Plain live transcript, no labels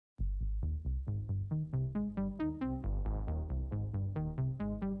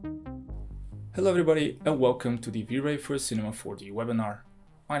Hello everybody and welcome to the V-Ray for Cinema 4D webinar.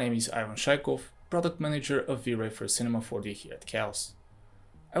 My name is Ivan Shaikov, Product Manager of V-Ray for Cinema 4D here at Chaos.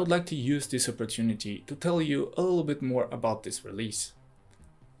 I would like to use this opportunity to tell you a little bit more about this release.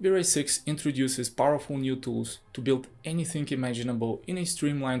 V-Ray 6 introduces powerful new tools to build anything imaginable in a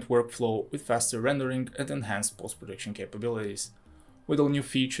streamlined workflow with faster rendering and enhanced post-production capabilities. With all new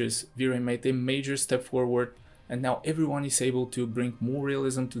features, V-Ray made a major step forward, and now everyone is able to bring more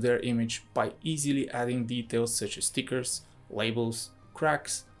realism to their image by easily adding details such as stickers, labels,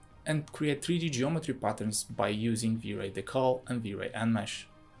 cracks, and create 3D geometry patterns by using V-Ray Decal and V-Ray Enmesh.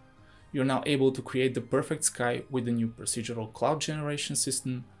 You're now able to create the perfect sky with the new procedural cloud generation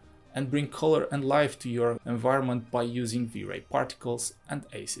system and bring color and life to your environment by using V-Ray Particles and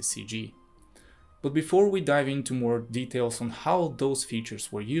ACCG. But before we dive into more details on how those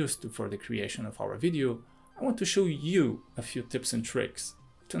features were used for the creation of our video, I want to show you a few tips and tricks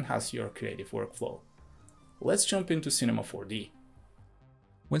to enhance your creative workflow. Let's jump into Cinema 4D.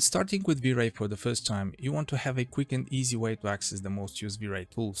 When starting with V-Ray for the first time, you want to have a quick and easy way to access the most used V-Ray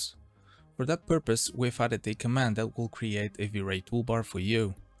tools. For that purpose, we've added a command that will create a V-Ray toolbar for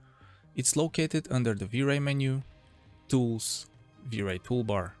you. It's located under the V-Ray menu, Tools, V-Ray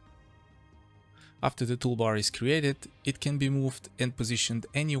Toolbar. After the toolbar is created, it can be moved and positioned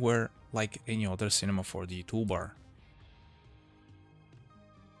anywhere like any other Cinema 4D toolbar.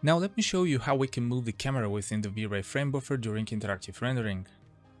 Now let me show you how we can move the camera within the V-Ray frame buffer during interactive rendering.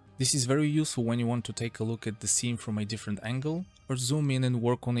 This is very useful when you want to take a look at the scene from a different angle or zoom in and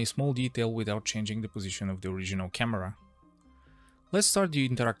work on a small detail without changing the position of the original camera. Let's start the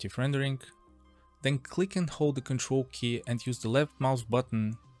interactive rendering, then click and hold the Control key and use the left mouse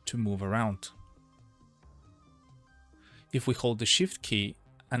button to move around. If we hold the Shift key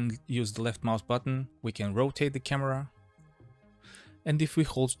and use the left mouse button, we can rotate the camera. And if we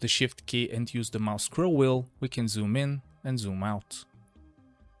hold the Shift key and use the mouse scroll wheel, we can zoom in and zoom out.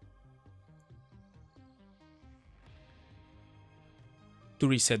 To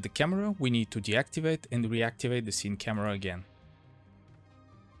reset the camera, we need to deactivate and reactivate the scene camera again.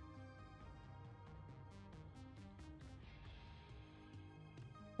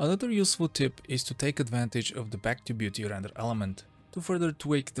 Another useful tip is to take advantage of the Back to Beauty render element to further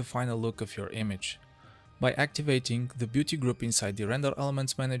tweak the final look of your image. By activating the beauty group inside the Render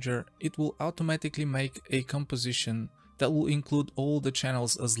Elements Manager, it will automatically make a composition that will include all the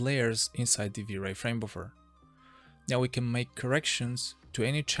channels as layers inside the V-Ray frame buffer. Now we can make corrections to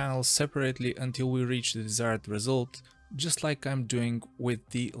any channels separately until we reach the desired result, just like I'm doing with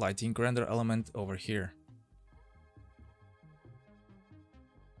the lighting render element over here.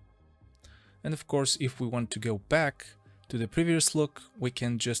 And of course, if we want to go back to the previous look, we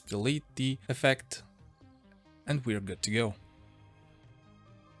can just delete the effect and we're good to go.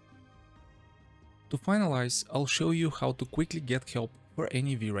 To finalize, I'll show you how to quickly get help for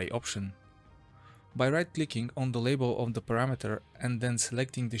any V-Ray option. By right-clicking on the label of the parameter and then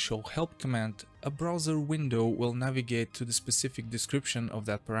selecting the Show Help command, a browser window will navigate to the specific description of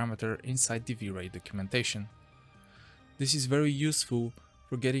that parameter inside the V-Ray documentation. This is very useful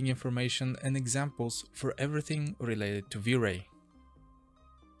for getting information and examples for everything related to V-Ray.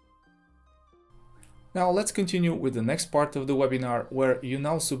 Now let's continue with the next part of the webinar, where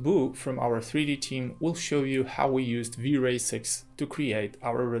Yunal Zobu from our 3D team will show you how we used V-Ray 6 to create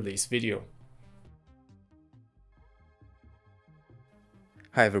our release video.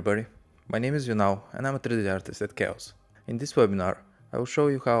 Hi everybody, my name is Yunal and I'm a 3D artist at Chaos. In this webinar, I will show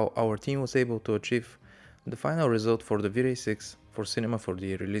you how our team was able to achieve the final result for the V-Ray 6 for Cinema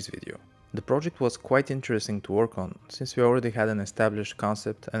 4D release video. The project was quite interesting to work on, since we already had an established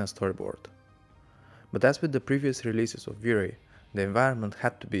concept and a storyboard. But as with the previous releases of V-Ray, the environment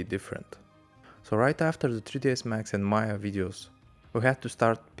had to be different. So right after the 3ds Max and Maya videos, we had to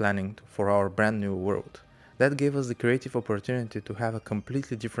start planning for our brand new world. That gave us the creative opportunity to have a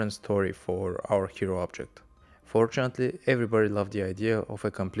completely different story for our hero object. Fortunately, everybody loved the idea of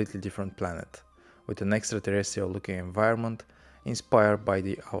a completely different planet, with an extraterrestrial looking environment inspired by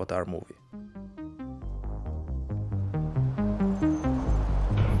the Avatar movie.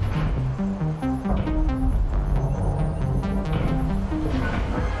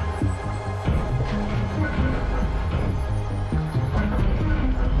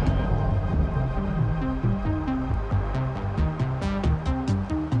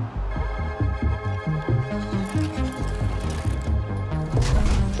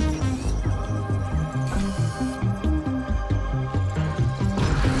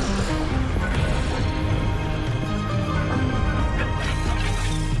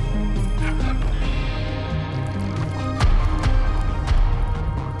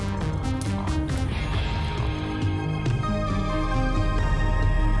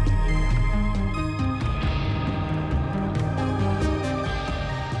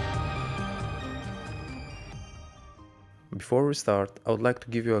 Before we start, I would like to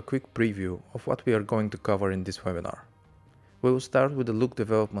give you a quick preview of what we are going to cover in this webinar. We will start with the look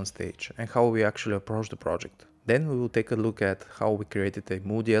development stage and how we actually approach the project. Then we will take a look at how we created a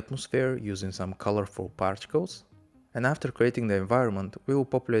moody atmosphere using some colorful particles. And after creating the environment, we will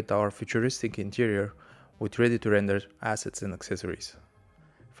populate our futuristic interior with ready-to-render assets and accessories.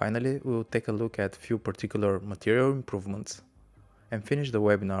 Finally, we will take a look at few particular material improvements and finish the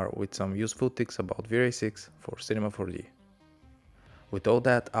webinar with some useful tips about V-Ray 6 for Cinema 4D. With all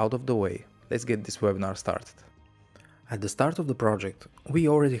that out of the way, let's get this webinar started. At the start of the project, we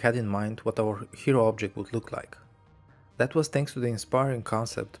already had in mind what our hero object would look like. That was thanks to the inspiring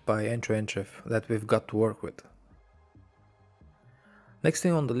concept by Encho that we've got to work with. Next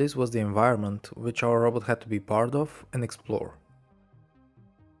thing on the list was the environment, which our robot had to be part of and explore.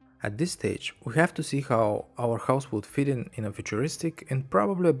 At this stage, we have to see how our house would fit in a futuristic and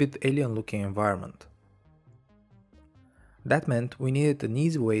probably a bit alien looking environment. That meant we needed an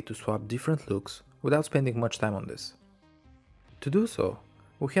easy way to swap different looks without spending much time on this. To do so,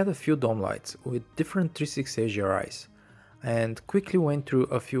 we had a few dome lights with different 360 HDRIs and quickly went through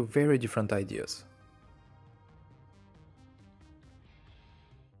a few very different ideas.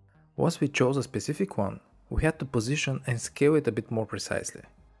 Once we chose a specific one, we had to position and scale it a bit more precisely,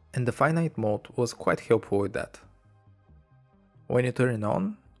 and the finite mode was quite helpful with that. When you turn it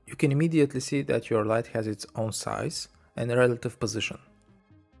on, you can immediately see that your light has its own size and relative position.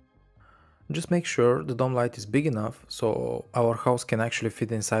 Just make sure the dome light is big enough so our house can actually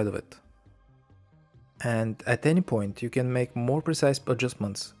fit inside of it. And at any point you can make more precise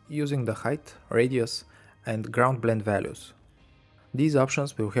adjustments using the height, radius and ground blend values. These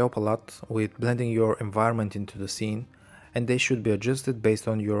options will help a lot with blending your environment into the scene, and they should be adjusted based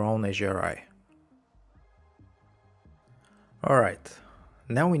on your own HDRI. Alright,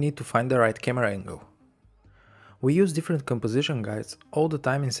 now we need to find the right camera angle. We use different composition guides all the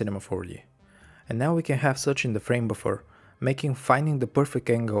time in Cinema 4D, and now we can have such in the frame buffer, making finding the perfect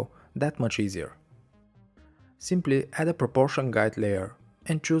angle that much easier. Simply add a proportion guide layer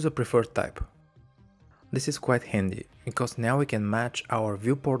and choose a preferred type. This is quite handy, because now we can match our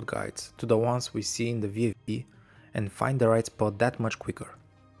viewport guides to the ones we see in the VFD and find the right spot that much quicker.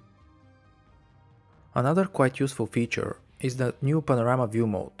 Another quite useful feature is the new panorama view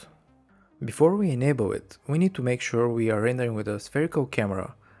mode. Before we enable it, we need to make sure we are rendering with a spherical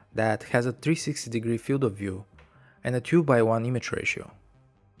camera that has a 360-degree field of view and a 2:1 image ratio.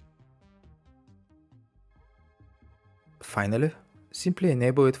 Finally, simply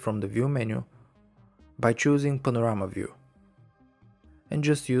enable it from the view menu by choosing Panorama View, and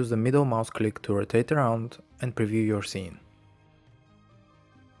just use the middle mouse click to rotate around and preview your scene.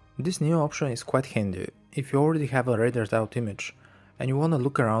 This new option is quite handy if you already have a rendered out image and you want to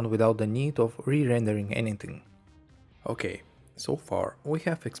look around without the need of re-rendering anything. Okay, so far we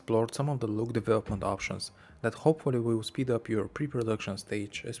have explored some of the look development options that hopefully will speed up your pre-production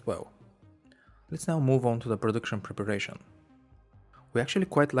stage as well. Let's now move on to the production preparation. We actually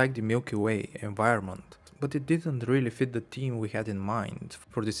quite like the Milky Way environment, but it didn't really fit the theme we had in mind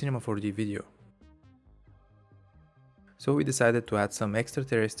for the Cinema 4D video. So we decided to add some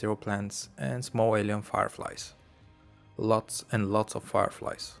extraterrestrial plants and small alien fireflies. Lots and lots of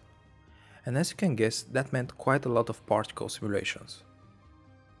fireflies. And as you can guess, that meant quite a lot of particle simulations.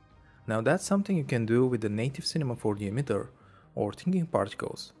 Now that's something you can do with the native Cinema 4D emitter or thinking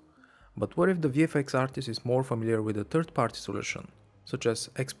particles, but what if the VFX artist is more familiar with a third-party solution, such as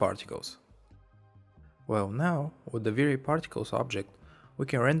X-particles? Well, now, with the V-Ray particles object, we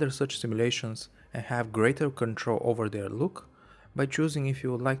can render such simulations and have greater control over their look by choosing if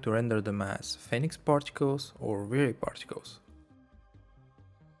you would like to render them as Phoenix particles or V-Ray particles.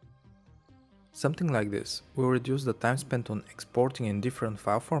 Something like this will reduce the time spent on exporting in different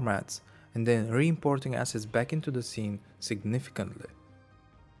file formats and then re-importing assets back into the scene significantly.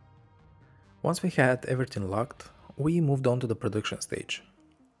 Once we had everything locked, we moved on to the production stage.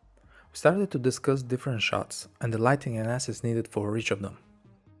 We started to discuss different shots and the lighting and assets needed for each of them.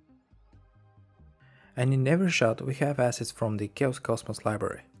 And in every shot we have assets from the Chaos Cosmos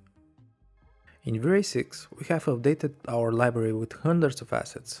library. In V-Ray 6 we have updated our library with hundreds of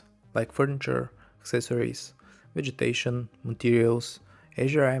assets, like furniture, accessories, vegetation, materials,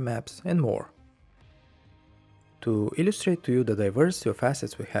 HDRI maps and more. To illustrate to you the diversity of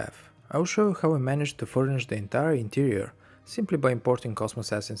assets we have, I will show you how we managed to furnish the entire interior simply by importing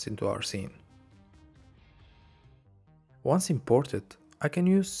Cosmos assets into our scene. Once imported, I can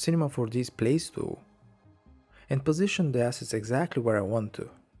use Cinema 4D's Place tool and position the assets exactly where I want to.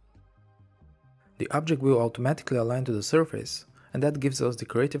 The object will automatically align to the surface, and that gives us the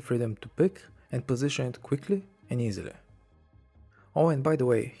creative freedom to pick and position it quickly and easily. Oh, and by the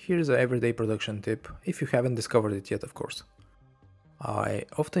way, here's an everyday production tip, if you haven't discovered it yet, of course. I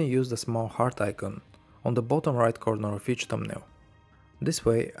often use the small heart icon on the bottom right corner of each thumbnail. This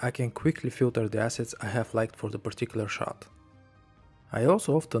way I can quickly filter the assets I have liked for the particular shot. I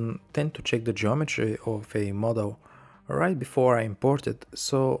also often tend to check the geometry of a model right before I import it,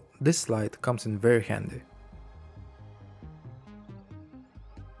 so this slide comes in very handy.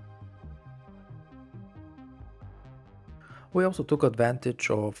 We also took advantage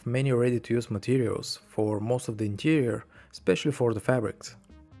of many ready-to-use materials for most of the interior, especially for the fabrics.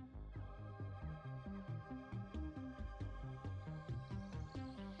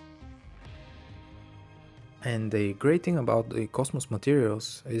 And the great thing about the Cosmos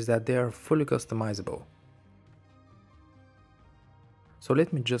materials is that they are fully customizable. So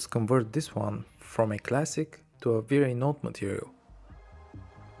let me just convert this one from a classic to a V-Ray Note material.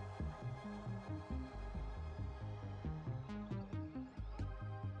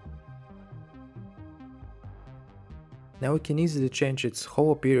 Now we can easily change its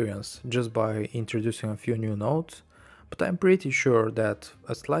whole appearance just by introducing a few new nodes, but I'm pretty sure that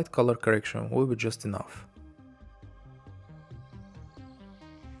a slight color correction will be just enough.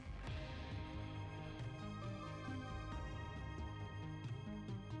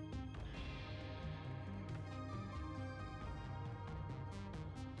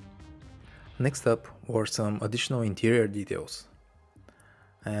 Next up were some additional interior details.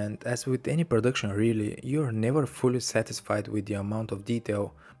 And as with any production really, you are never fully satisfied with the amount of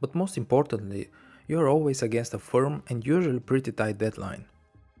detail, but most importantly, you are always against a firm and usually pretty tight deadline.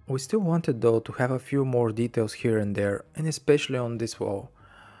 We still wanted though to have a few more details here and there, and especially on this wall,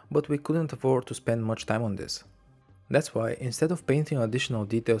 but we couldn't afford to spend much time on this. That's why instead of painting additional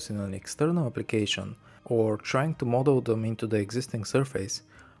details in an external application or trying to model them into the existing surface,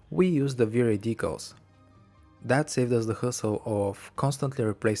 we used the V-Ray decals. That saved us the hustle of constantly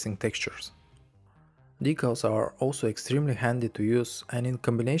replacing textures. Decals are also extremely handy to use, and in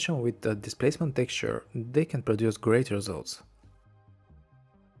combination with the displacement texture, they can produce great results.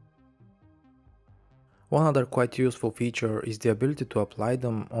 One other quite useful feature is the ability to apply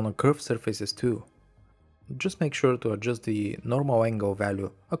them on curved surfaces too. Just make sure to adjust the normal angle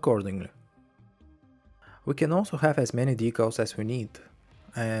value accordingly. We can also have as many decals as we need,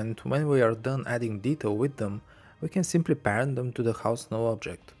 and when we are done adding detail with them, we can simply parent them to the house null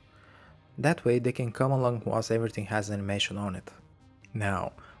object. That way they can come along once everything has animation on it.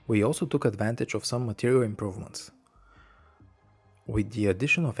 Now, we also took advantage of some material improvements. With the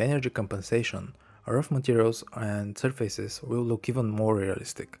addition of energy compensation, rough materials and surfaces will look even more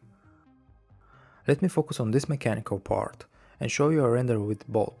realistic. Let me focus on this mechanical part and show you a render with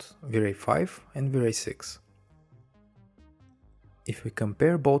both V-Ray 5 and V-Ray 6. If we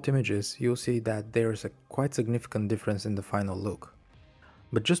compare both images, you'll see that there is a quite significant difference in the final look.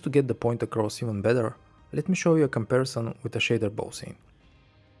 But just to get the point across even better, let me show you a comparison with the shader bow scene.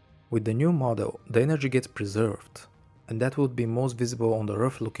 With the new model, the energy gets preserved, and that would be most visible on the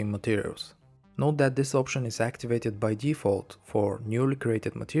rough looking materials. Note that this option is activated by default for newly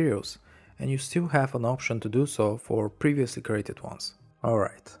created materials, and you still have an option to do so for previously created ones.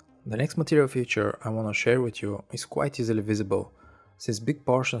 Alright, the next material feature I want to share with you is quite easily visible, since big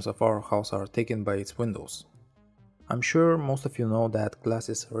portions of our house are taken by its windows. I'm sure most of you know that glass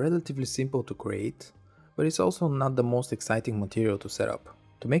is relatively simple to create, but it's also not the most exciting material to set up.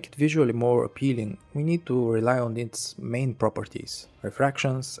 To make it visually more appealing, we need to rely on its main properties,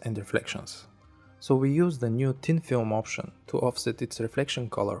 refractions and reflections. So we use the new thin film option to offset its reflection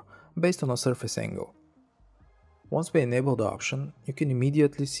color based on a surface angle. Once we enable the option, you can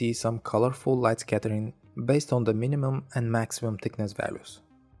immediately see some colorful light scattering based on the minimum and maximum thickness values.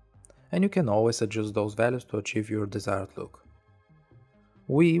 And you can always adjust those values to achieve your desired look.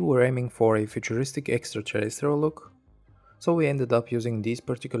 We were aiming for a futuristic extraterrestrial look, so we ended up using these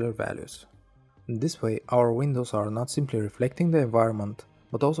particular values. This way our windows are not simply reflecting the environment,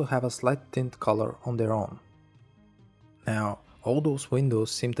 but also have a slight tint color on their own. Now, all those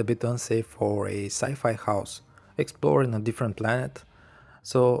windows seemed a bit unsafe for a sci-fi house exploring a different planet,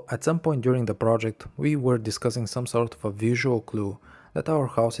 so at some point during the project we were discussing some sort of a visual clue that our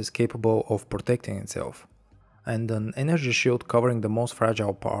house is capable of protecting itself, and an energy shield covering the most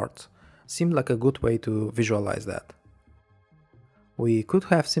fragile parts seemed like a good way to visualize that. We could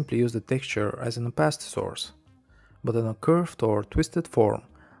have simply used the texture as an opacity source, but in a curved or twisted form,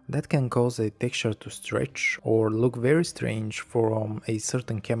 that can cause a texture to stretch or look very strange from a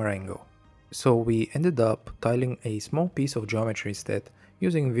certain camera angle. So we ended up tiling a small piece of geometry instead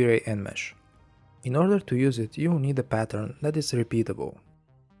using V-Ray Enmesh. In order to use it, you will need a pattern that is repeatable.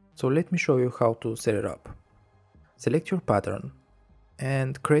 So let me show you how to set it up. Select your pattern,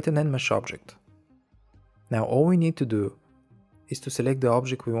 and create an NMesh object. Now all we need to do is to select the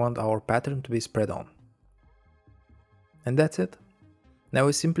object we want our pattern to be spread on. And that's it. Now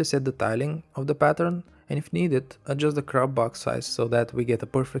we simply set the tiling of the pattern, and if needed, adjust the crop box size so that we get a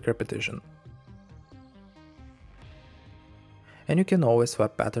perfect repetition. And you can always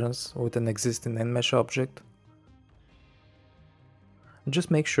swap patterns with an existing NMesh object.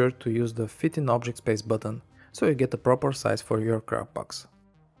 Just make sure to use the Fit in Object Space button so you get the proper size for your crop box.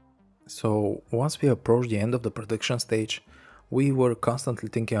 So once we approached the end of the production stage, we were constantly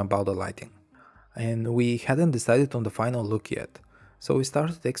thinking about the lighting. And we hadn't decided on the final look yet. So we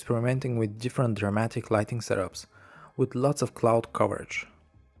started experimenting with different dramatic lighting setups with lots of cloud coverage.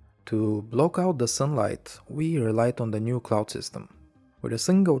 To block out the sunlight, we relied on the new cloud system. With a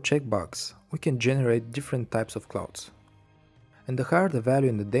single checkbox, we can generate different types of clouds. And the higher the value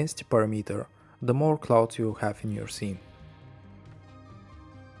in the density parameter, the more clouds you have in your scene.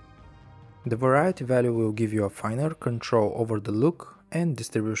 The variety value will give you a finer control over the look and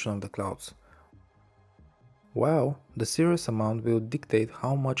distribution of the clouds, while the serious amount will dictate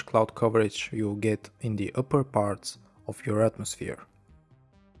how much cloud coverage you'll get in the upper parts of your atmosphere.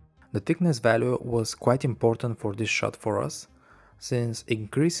 The thickness value was quite important for this shot for us, since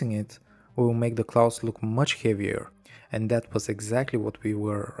increasing it will make the clouds look much heavier, and that was exactly what we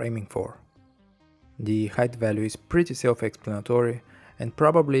were aiming for. The height value is pretty self-explanatory, and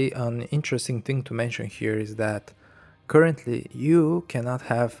probably an interesting thing to mention here is that currently you cannot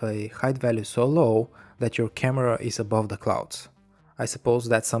have a height value so low that your camera is above the clouds. I suppose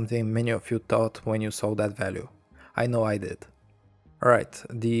that's something many of you thought when you saw that value. I know I did. Alright,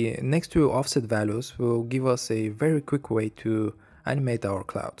 the next two offset values will give us a very quick way to animate our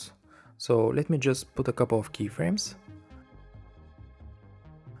clouds. So let me just put a couple of keyframes.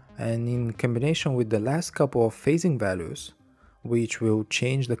 And in combination with the last couple of phasing values, which will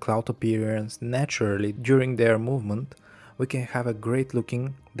change the cloud appearance naturally during their movement, we can have a great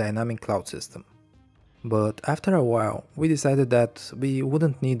looking dynamic cloud system. But after a while, we decided that we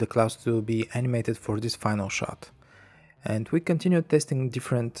wouldn't need the clouds to be animated for this final shot. And we continued testing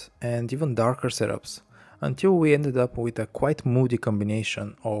different and even darker setups, until we ended up with a quite moody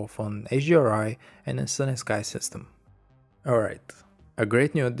combination of an HDRI and a Sun and Sky system. Alright, a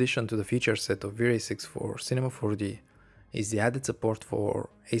great new addition to the feature set of V-Ray 6 for Cinema 4D is the added support for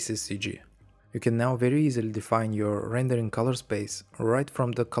ACCG. You can now very easily define your rendering color space right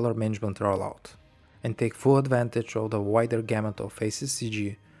from the color management rollout, and take full advantage of the wider gamut of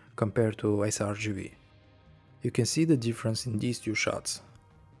ACCG compared to sRGB. You can see the difference in these two shots,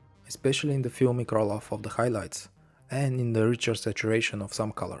 especially in the filmic roll-off of the highlights and in the richer saturation of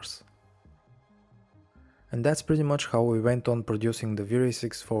some colors. And that's pretty much how we went on producing the V-Ray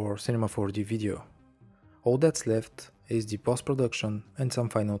 6 for Cinema 4D video. All that's left is the post-production and some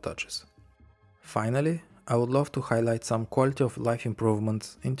final touches. Finally, I would love to highlight some quality of life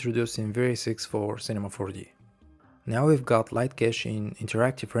improvements introduced in V-Ray 6 for Cinema 4D. Now we've got light cache in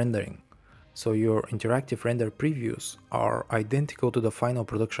interactive rendering, so your interactive render previews are identical to the final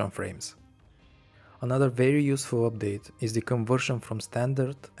production frames. Another very useful update is the conversion from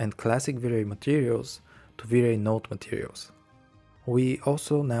standard and classic V-Ray materials to V-Ray Note materials. We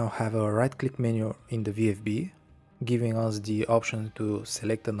also now have a right-click menu in the VFB, giving us the option to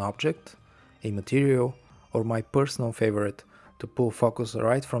select an object, a material, or my personal favorite, to pull focus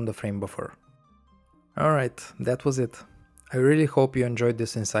right from the frame buffer. Alright, that was it. I really hope you enjoyed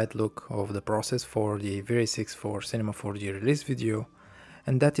this inside look of the process for the V-Ray 6 for Cinema 4D release video,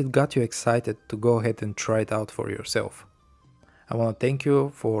 and that it got you excited to go ahead and try it out for yourself. I want to thank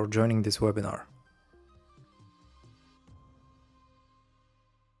you for joining this webinar.